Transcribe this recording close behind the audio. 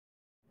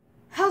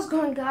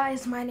going,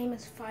 guys? My name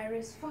is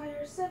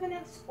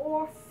Fire7X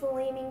or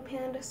Flaming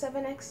Panda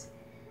 7X,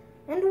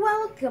 and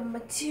welcome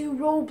to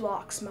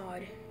Roblox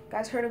mod.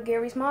 Guys, heard of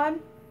Garry'S Mod?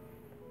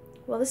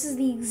 Well, this is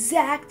the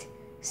exact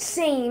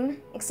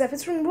same, except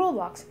it's from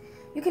Roblox.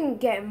 You can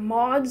get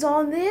mods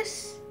on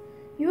this.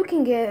 You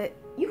can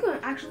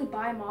actually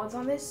buy mods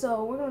on this.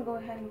 So we're gonna go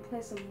ahead and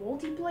play some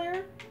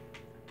multiplayer.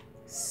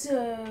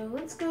 So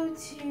let's pick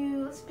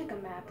a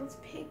map. Let's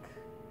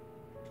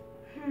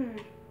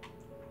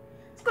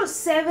go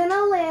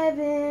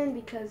 7-Eleven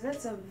because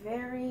that's a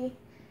very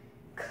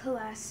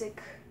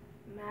classic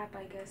map,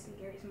 I guess, in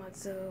Garry'S Mod.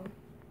 So,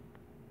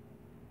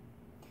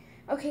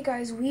 okay,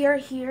 guys, we are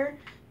here.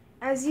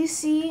 As you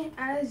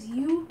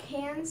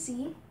can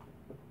see,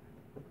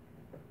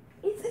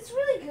 it's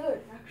really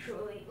good,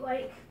 actually.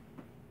 Like,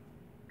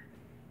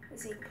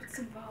 let's see, put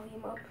some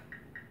volume up.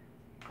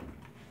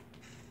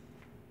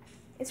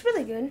 It's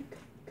really good.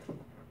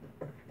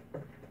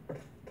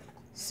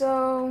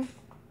 So,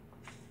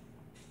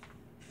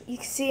 you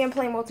can see I'm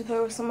playing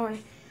multiplayer with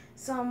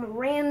some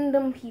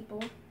random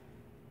people.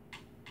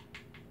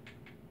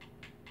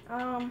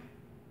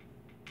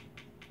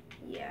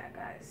 Yeah,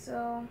 guys.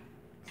 So,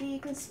 see, you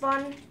can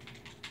spawn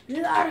a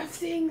lot of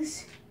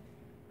things.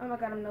 Oh my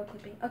god, I'm no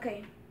clipping.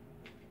 Okay.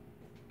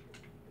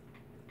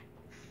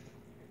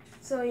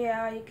 So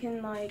yeah, you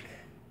can like.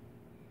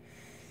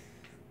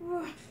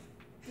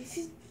 This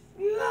is.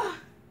 Yeah,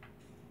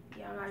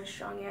 I'm not as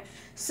strong yet.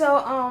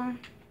 So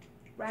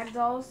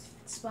ragdolls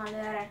spawn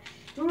at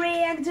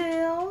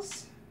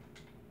ragdolls,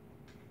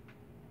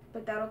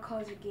 but that'll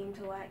cause your game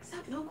to lag.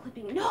 Stop no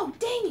clipping. No,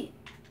 dang it!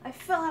 I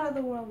fell out of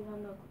the world.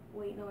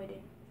 Wait, no, I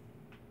didn't.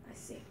 I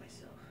saved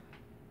myself.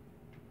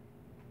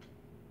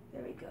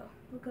 There we go.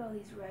 Look at all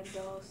these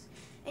ragdolls,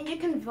 and you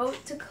can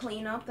vote to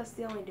clean up. That's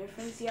the only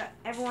difference. Yeah,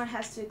 everyone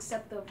has to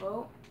accept the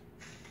vote.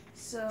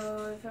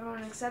 So if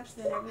everyone accepts,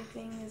 then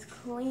everything is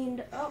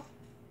cleaned up.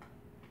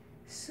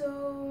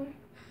 So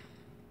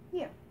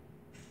yeah,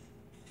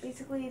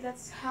 basically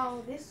that's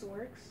how this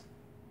works.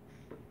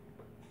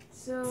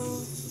 So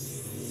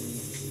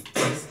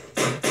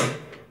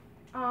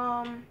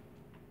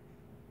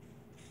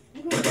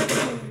you can get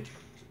some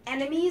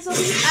enemies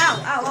over here.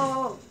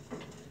 Ow.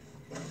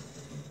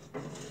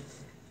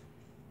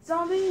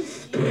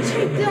 Zombies,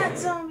 take that,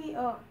 zombie.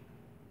 Oh,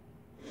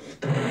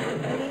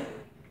 ready?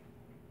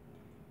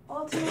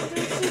 Ultimate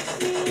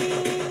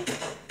 360.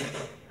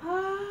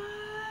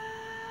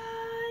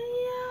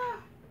 Yeah.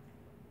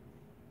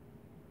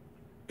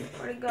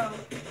 Where'd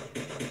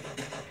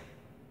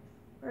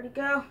it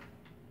go?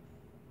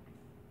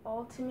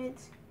 Ultimate.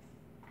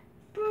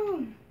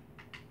 Boom.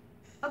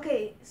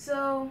 Okay,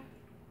 so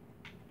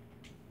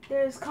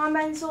there's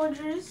Combine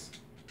Soldiers,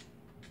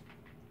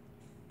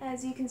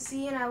 as you can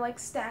see, and I like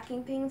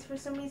stacking things for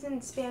some reason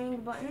and spamming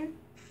the button.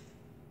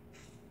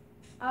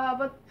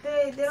 But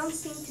they don't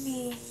seem to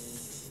be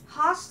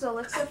hostile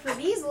except for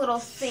these little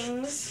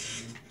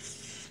things.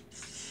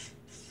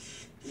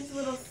 These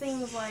little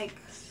things like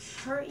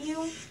hurt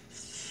you.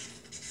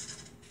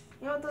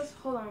 You know what those?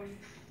 Hold on.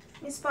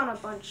 Let me spawn a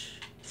bunch.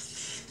 You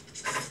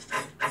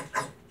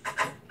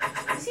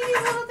see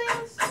these little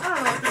things? I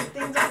don't know what these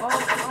things are.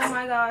 Oh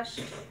my gosh.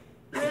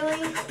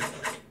 Really?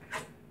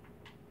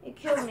 It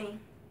killed me.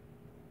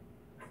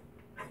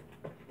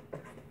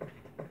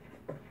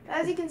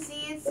 As you can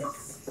see,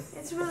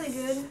 it's really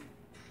good.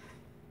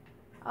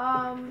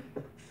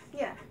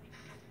 Yeah.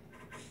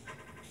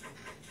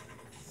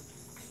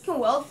 You can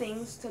weld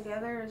things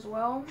together as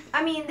well.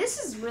 I mean, this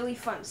is really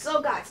fun.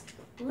 So guys,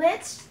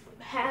 let's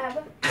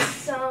have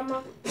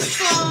some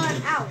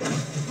fun out.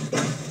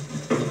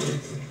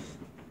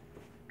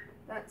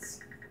 That's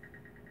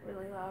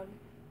really loud.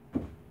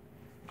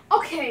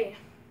 Okay.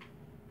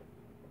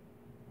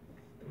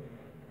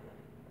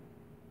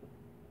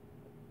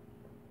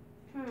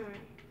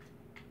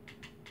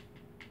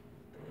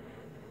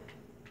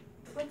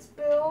 Let's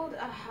build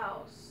a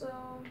house. So,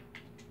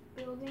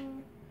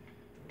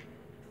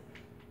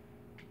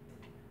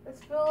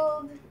 let's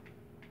build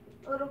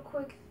a little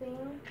quick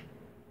thing.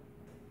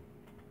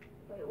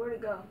 Wait, where'd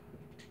it go?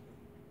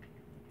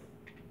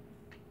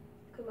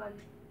 Come on.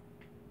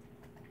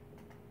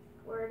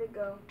 Where'd it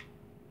go?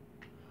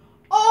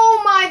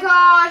 Oh my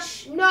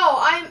gosh!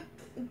 No,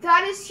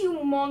 that is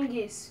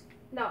humongous.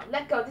 No,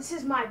 let go. This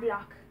is my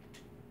block.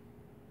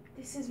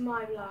 This is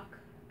my block.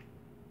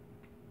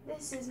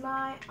 This is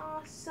my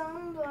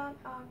awesome block.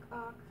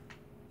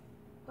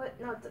 What?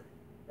 No,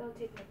 don't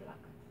take my block.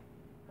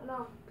 Oh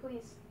no,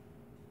 please.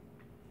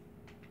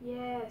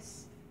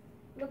 Yes.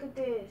 Look at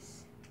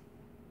this.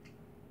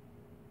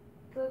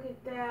 Look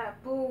at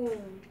that.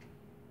 Boom.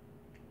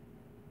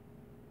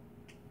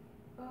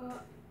 I'm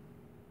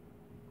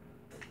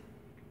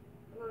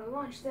gonna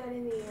launch that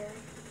in the air.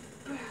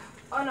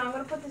 Oh no, I'm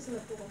gonna put this in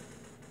the pool.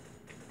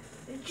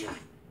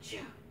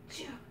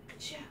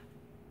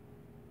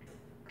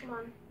 Come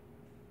on.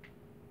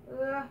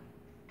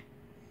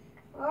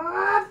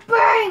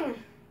 Bang!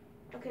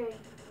 Okay,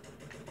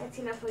 that's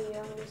enough of you.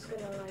 I'm just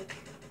gonna like,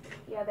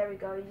 yeah, there we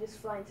go. You just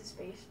fly into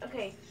space.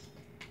 Okay,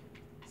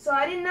 so So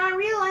I did not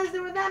realize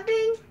they were that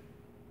big.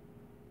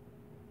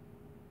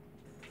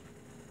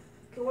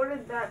 Okay, where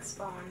did that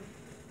spawn?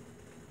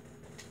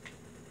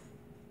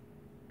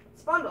 It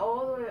spawned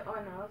all the way. Oh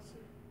no.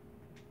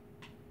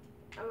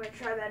 I'm gonna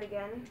try that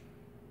again.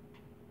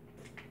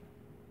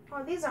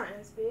 Oh, these aren't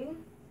as big.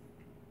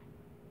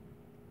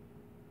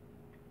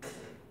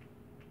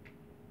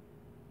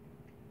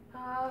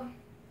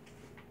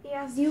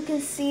 Yeah, as you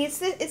can see, it's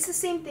the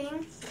same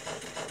thing.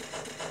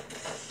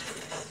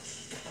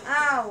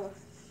 Ow!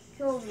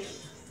 Killed me.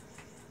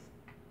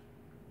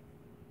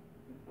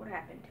 What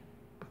happened?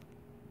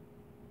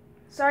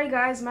 Sorry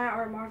guys, my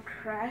armor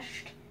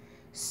crashed.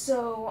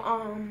 So,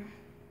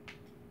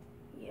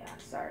 yeah,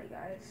 sorry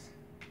guys.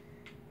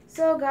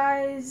 So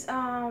guys,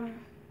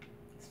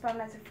 it's Five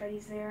Nights at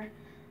Freddy's there.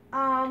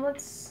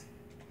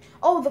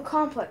 Oh, the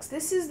complex.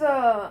 This is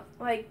the,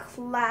 like,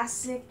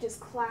 classic, just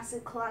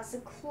classic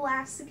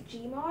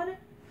Gmod.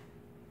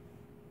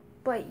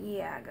 But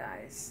yeah,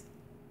 guys.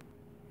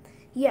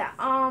 Yeah,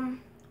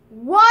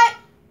 what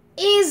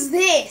is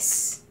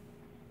this?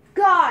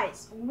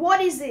 Guys, what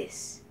is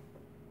this?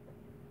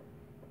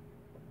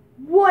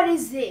 What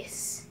is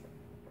this?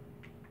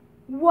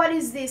 What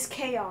is this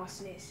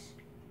chaosness?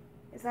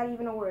 Is that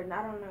even a word?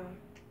 I don't know.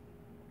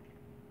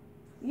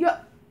 Yeah,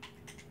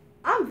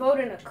 I'm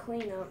voting a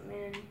cleanup,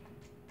 man.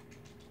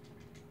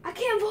 I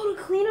can't vote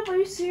a cleanup. Are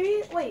you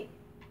serious? Wait.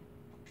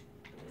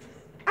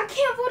 I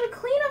can't vote a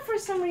cleanup for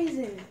some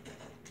reason.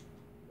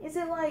 Is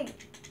it like...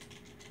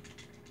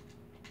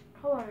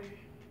 Hold on.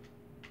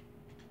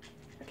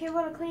 I can't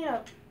vote a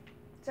cleanup.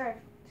 Sorry.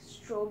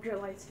 Strobe your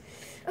lights.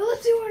 Oh,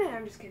 let's do one.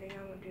 I'm just kidding.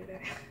 I won't do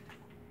that.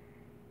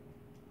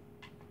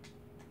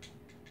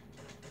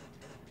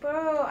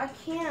 Bro, I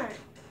can't.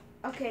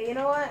 Okay, you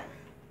know what?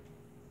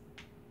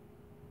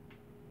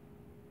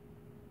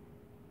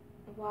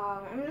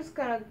 Wow, I'm just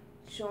gonna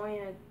join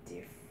a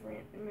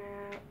different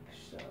map,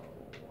 so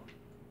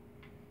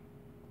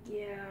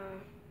yeah.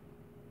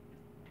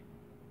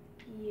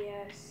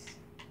 Yes.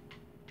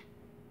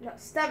 No,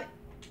 stop it.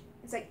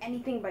 It's like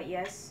anything but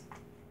yes.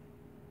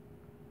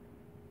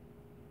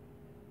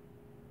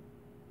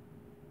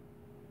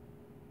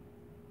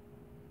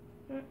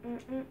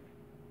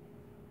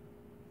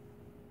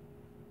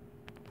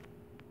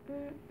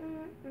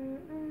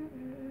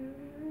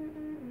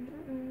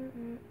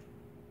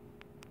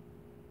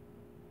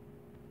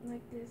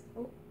 Like this.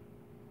 Oh.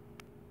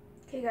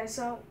 Okay, guys.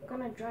 So I'm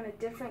gonna join a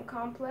different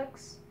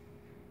complex.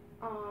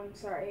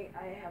 Sorry,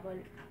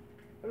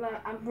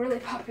 I'm really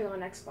popular on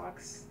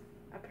Xbox,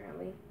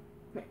 apparently.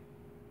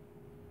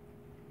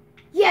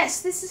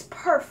 Yes, this is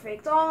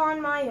perfect. All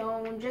on my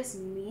own, just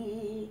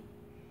me.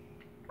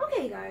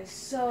 Okay, guys.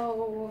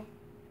 So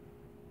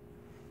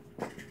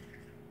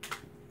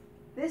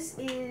this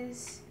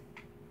is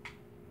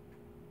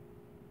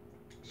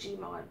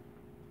Gmod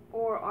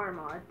or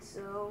Rmod.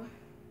 So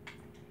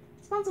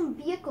spawn some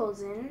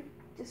vehicles in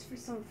just for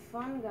some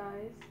fun,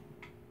 guys.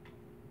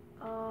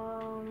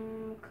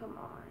 Come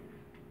on.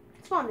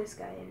 Spawn this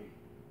guy in.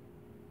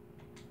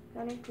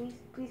 Gunny, please,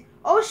 please.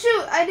 Oh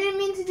shoot! I didn't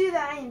mean to do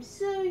that. I am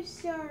so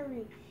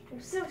sorry.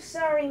 I'm so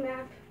sorry,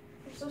 map.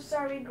 I'm so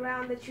sorry,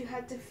 ground, that you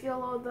had to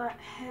feel all that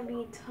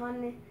heavy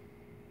ton.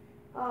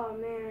 Oh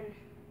man.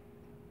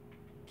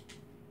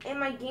 And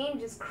my game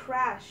just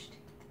crashed.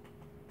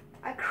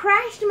 I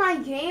crashed my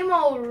game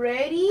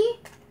already?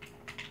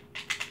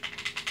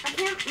 I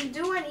can't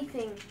do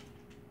anything.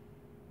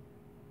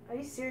 Are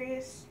you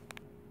serious?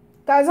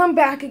 Guys, I'm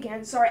back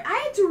again. Sorry, I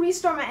had to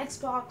restart my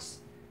Xbox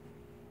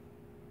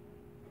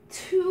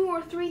 2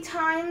 or 3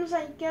 times,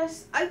 I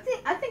guess. I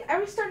think I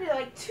restarted it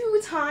like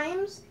 2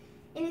 times,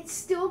 and it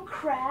still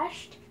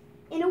crashed,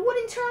 and it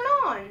wouldn't turn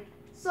on.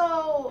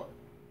 So,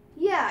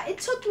 yeah, it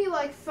took me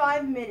like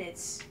 5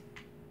 minutes.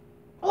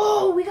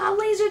 Oh, we got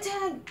laser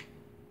tag.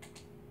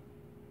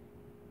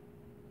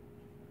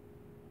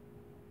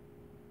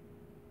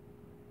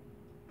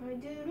 I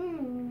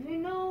didn't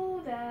even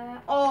know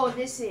that. Oh,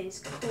 this is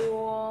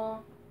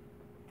cool.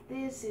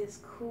 This is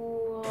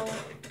cool.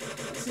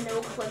 Let's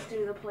no clip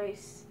through the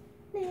place.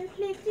 No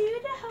clip through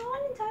the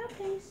whole entire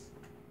place.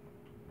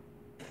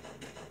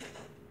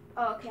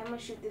 Oh, okay, I'm gonna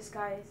shoot this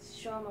guy.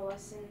 Show him a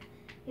lesson.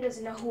 He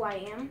doesn't know who I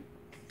am.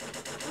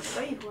 I'll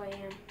show you who I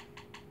am.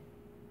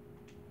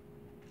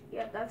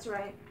 Yep, that's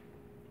right.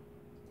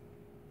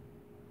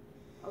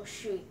 Oh,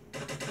 shoot.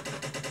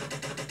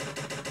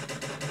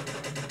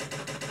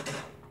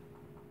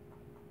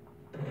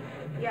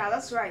 Yeah,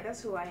 that's right.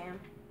 That's who I am.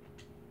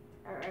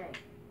 Alright.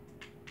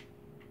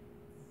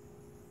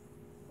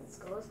 Let's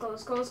go, let's go,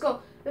 let's go, let's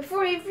go.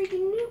 Before he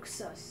freaking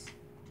nukes us.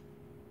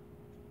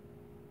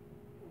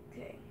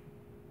 Okay.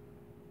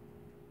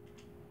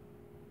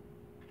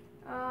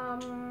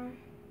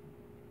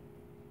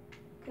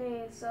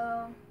 Okay,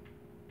 so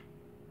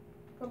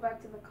go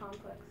back to the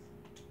complex.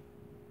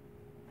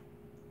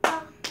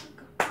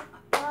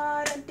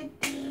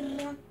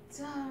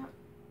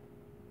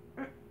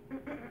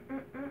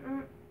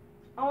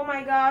 Oh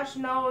my gosh,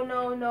 no,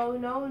 no, no,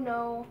 no,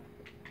 no.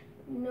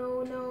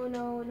 No, no,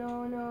 no,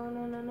 no, no, no,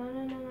 no, no, no,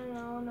 no,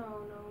 no, no,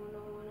 no,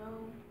 no, no.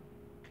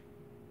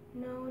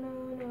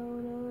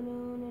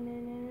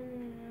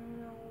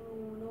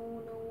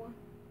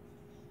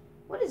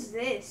 is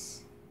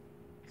this?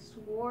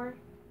 Sword.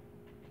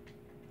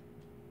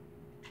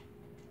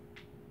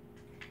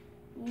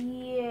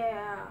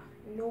 Yeah.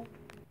 Nope.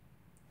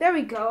 There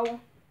we go.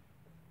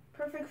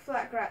 Perfect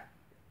flat grab.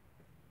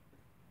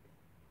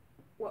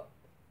 What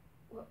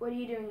are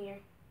you doing here?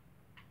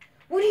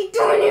 What are you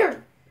doing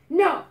here?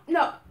 No,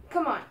 no.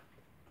 Come on.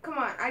 Come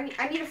on.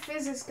 I need a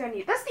physics gun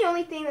you. That's the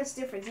only thing that's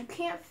different. You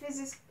can't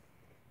physics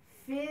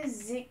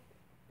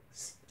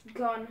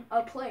gun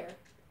a player.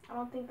 I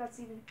don't think that's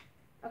even...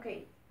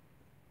 Okay.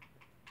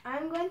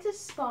 I'm going to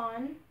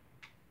spawn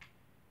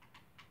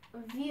a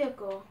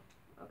vehicle.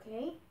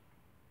 Okay?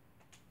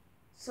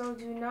 So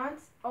do not...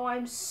 Oh,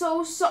 I'm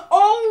so...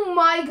 Oh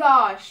my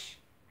gosh!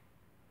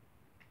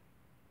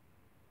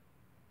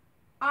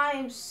 I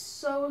am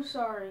so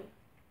sorry.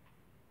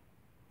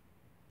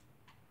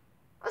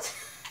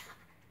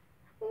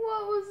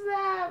 What was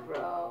that,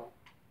 bro?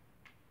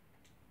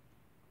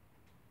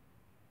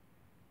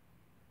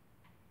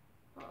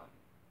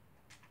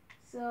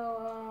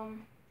 So,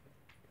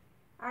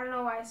 I don't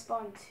know why I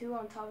spawned two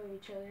on top of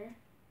each other.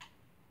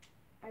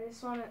 I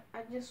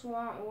just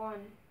want one.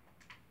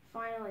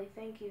 Finally,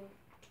 thank you.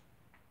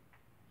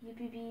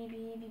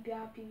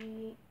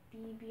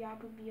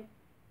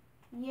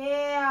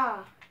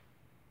 Yeah!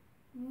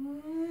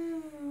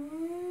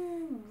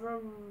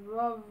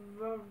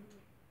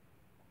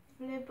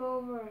 Flip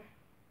over.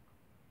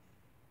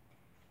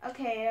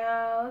 Okay,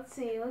 let's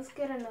see. Let's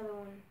get another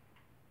one.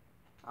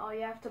 Oh,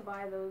 you have to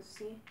buy those,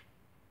 see?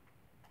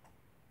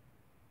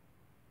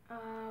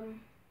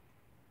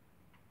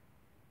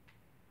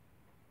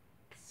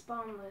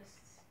 Spawn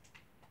lists.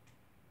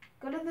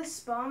 Go to the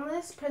spawn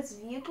list, press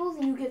vehicles,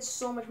 and you get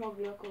so much more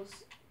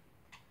vehicles.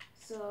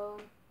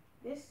 So,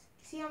 this,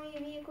 see how many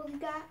vehicles you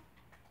got?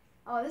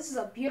 Oh, this is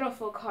a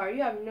beautiful car.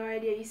 You have no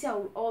idea. You see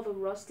how all the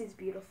rust is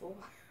beautiful.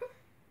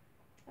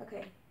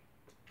 Okay.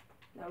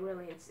 No,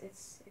 really, it's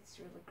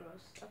really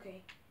gross.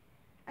 Okay.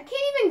 I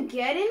can't even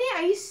get in it?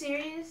 Are you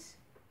serious?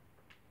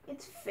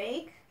 It's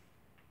fake?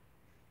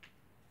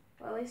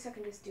 Well, at least I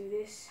can just do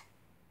this.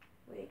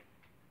 Wait.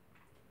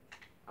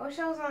 I wish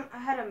I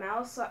had a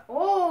mouse.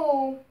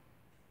 Oh!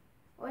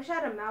 I wish I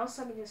had a mouse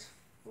so I could just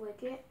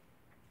flick it.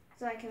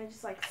 So I can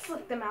just like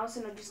flick the mouse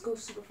and it'll just go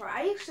super far.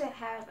 I actually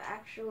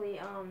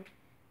have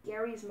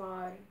Garry's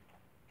Mod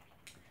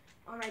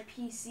on my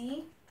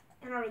PC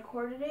and I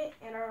recorded it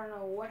and I don't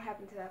know what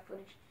happened to that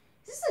footage.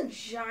 Is this a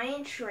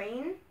giant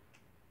train?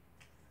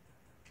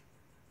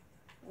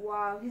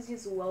 Wow, he's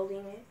just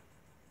welding it.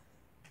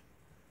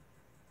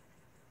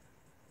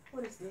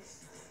 What is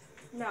this?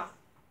 No.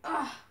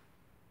 Ugh.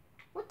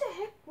 What the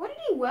heck? What did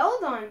he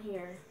weld on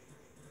here?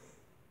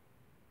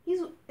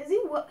 He's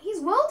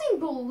welding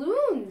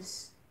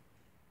balloons.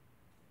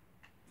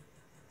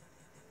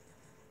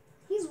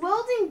 He's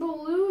welding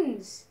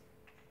balloons.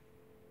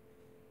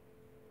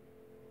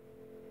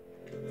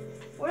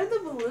 Where are the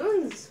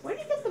balloons? Where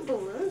did he get the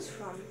balloons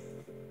from?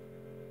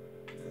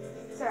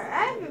 Sorry,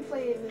 I haven't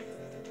played.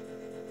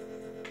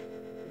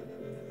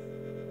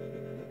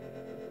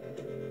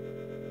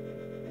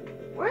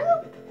 Where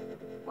the...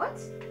 What?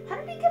 How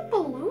did he get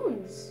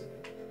balloons?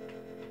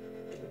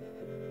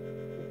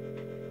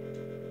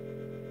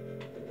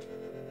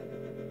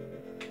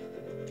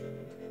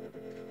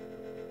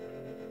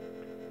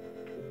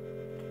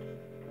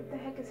 What the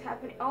heck is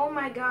happening? Oh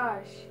my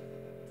gosh.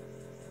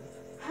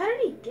 How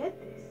did he get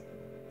this?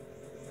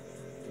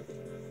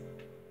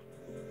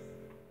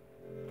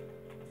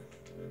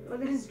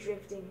 Look at his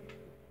drifting.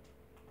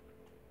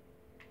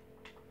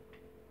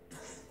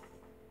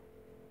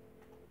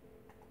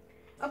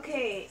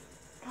 Okay,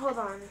 hold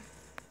on.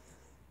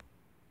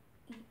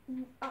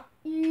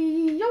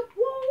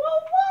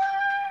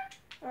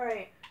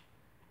 Alright,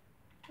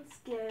 let's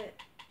get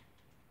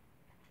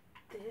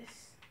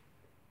this.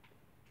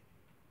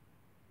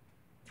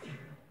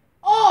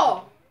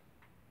 Oh!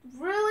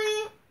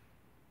 Really?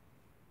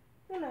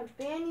 I'm gonna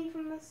ban you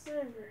from the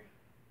server.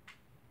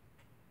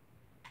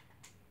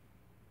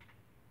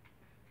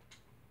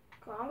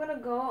 Cool, I'm gonna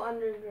go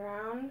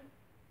underground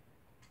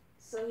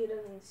so he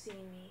doesn't see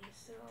me,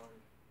 so...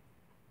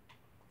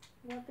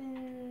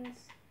 Weapons.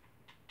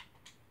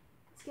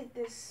 Let's get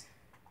this.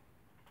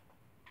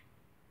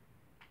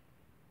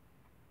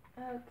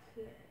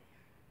 Okay.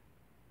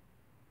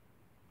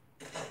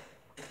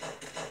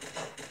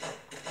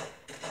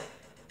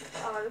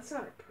 Oh, that's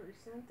not a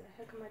person. What the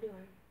heck am I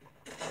doing?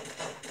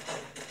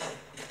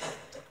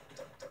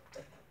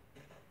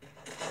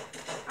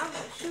 I'm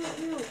gonna shoot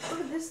you. Look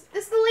at this.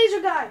 This is the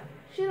laser guy.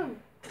 Shoot him.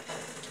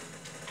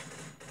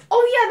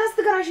 Oh yeah, that's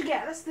the gun I should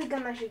get. That's the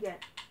gun I should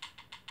get.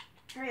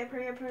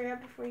 Hurry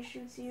up before he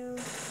shoots you.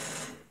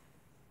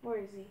 Where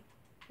is he?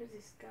 Where's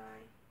this guy?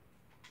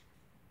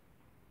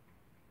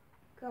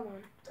 Come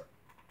on.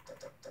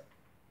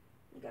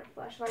 You got a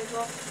flashlight as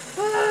well.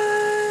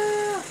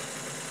 Ah!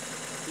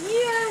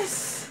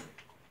 Yes!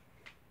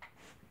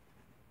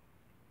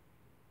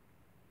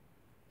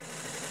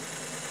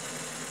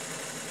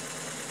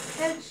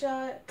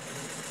 Headshot.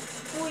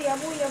 Booyah,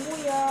 booyah,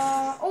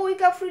 booyah. Oh, he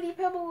got fruity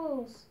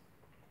pebbles.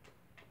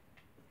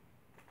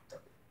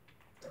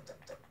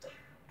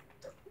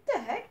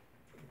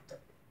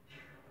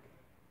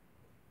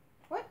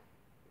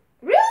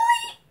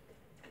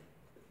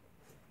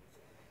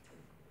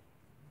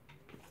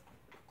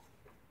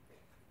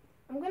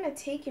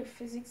 gonna take your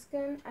physics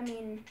gun. I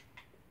mean,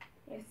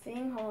 your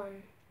thing. Hold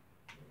on.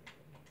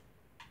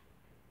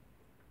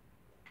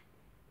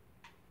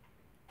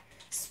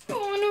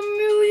 Spawn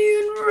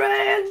 1,000,000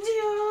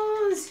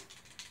 radios.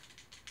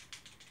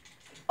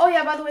 Oh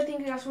yeah, by the way, thank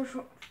you guys for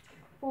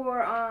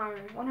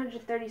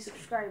 130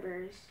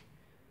 subscribers.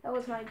 That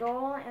was my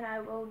goal, and I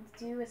will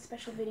do a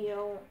special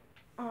video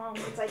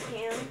once I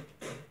can.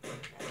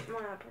 That's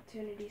my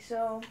opportunity.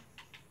 So,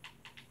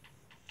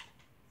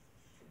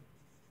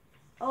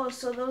 oh,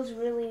 so those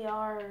really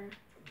are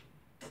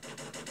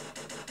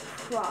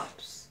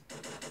props.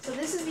 So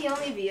this is the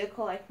only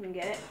vehicle I can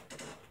get,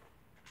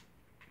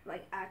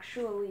 like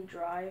actually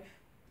drive.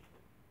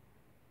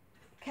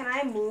 Can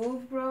I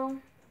move, bro?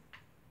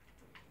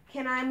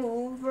 Can I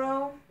move,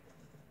 bro?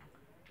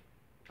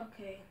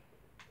 Okay.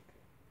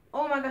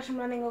 Oh my gosh, I'm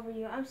running over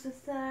you. I'm so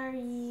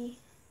sorry.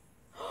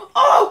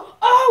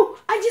 Oh!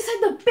 I just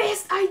had the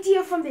best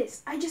idea from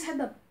this.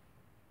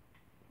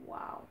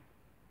 Wow.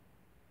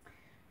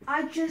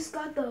 I just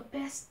got the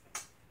best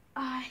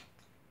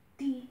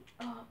idea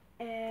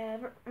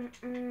ever.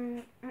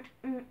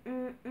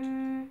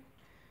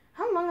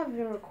 How long have I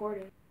been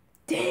recording?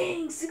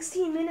 Dang,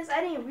 16 minutes.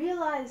 I didn't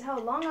realize how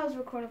long I was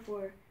recording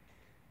for.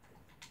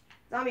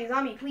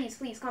 Zombie,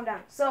 please, calm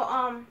down. So,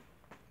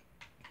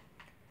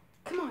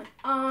 come on.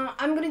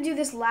 I'm gonna do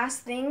this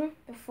last thing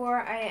before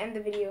I end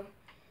the video.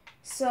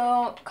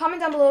 So, comment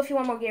down below if you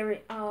want more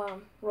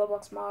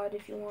Roblox mod,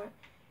 if you want,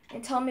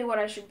 and tell me what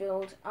I should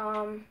build.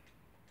 I'm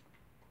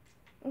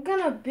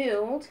gonna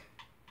build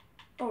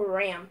a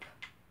ramp.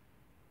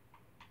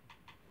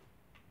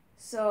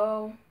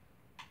 So,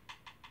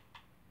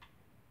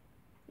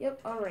 yep,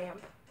 a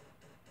ramp.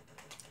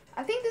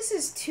 I think this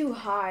is too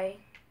high.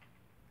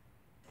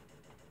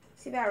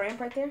 See that ramp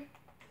right there?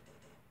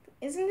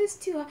 Isn't this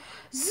too high?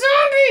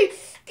 Zombie!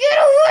 Get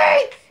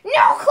away!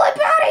 No, clip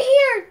out of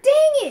here!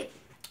 Dang it!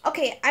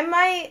 Okay, I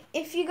might,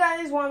 if you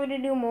guys want me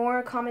to do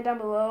more, comment down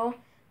below.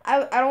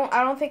 I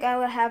don't think I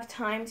would have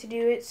time to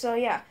do it. So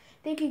yeah,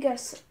 thank you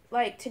guys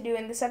like to do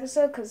in this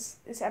episode, because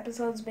this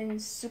episode's been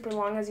super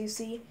long, as you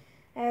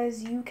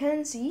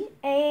can see.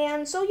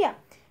 And so yeah,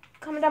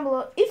 comment down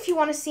below if you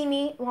want to see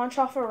me launch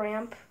off a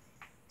ramp.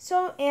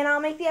 So, and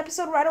I'll make the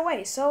episode right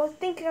away. So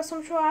thank you guys so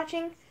much for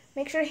watching.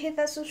 Make sure to hit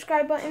that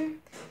subscribe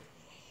button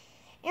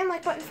and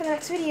like button for the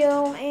next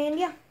video. And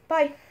yeah,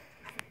 bye.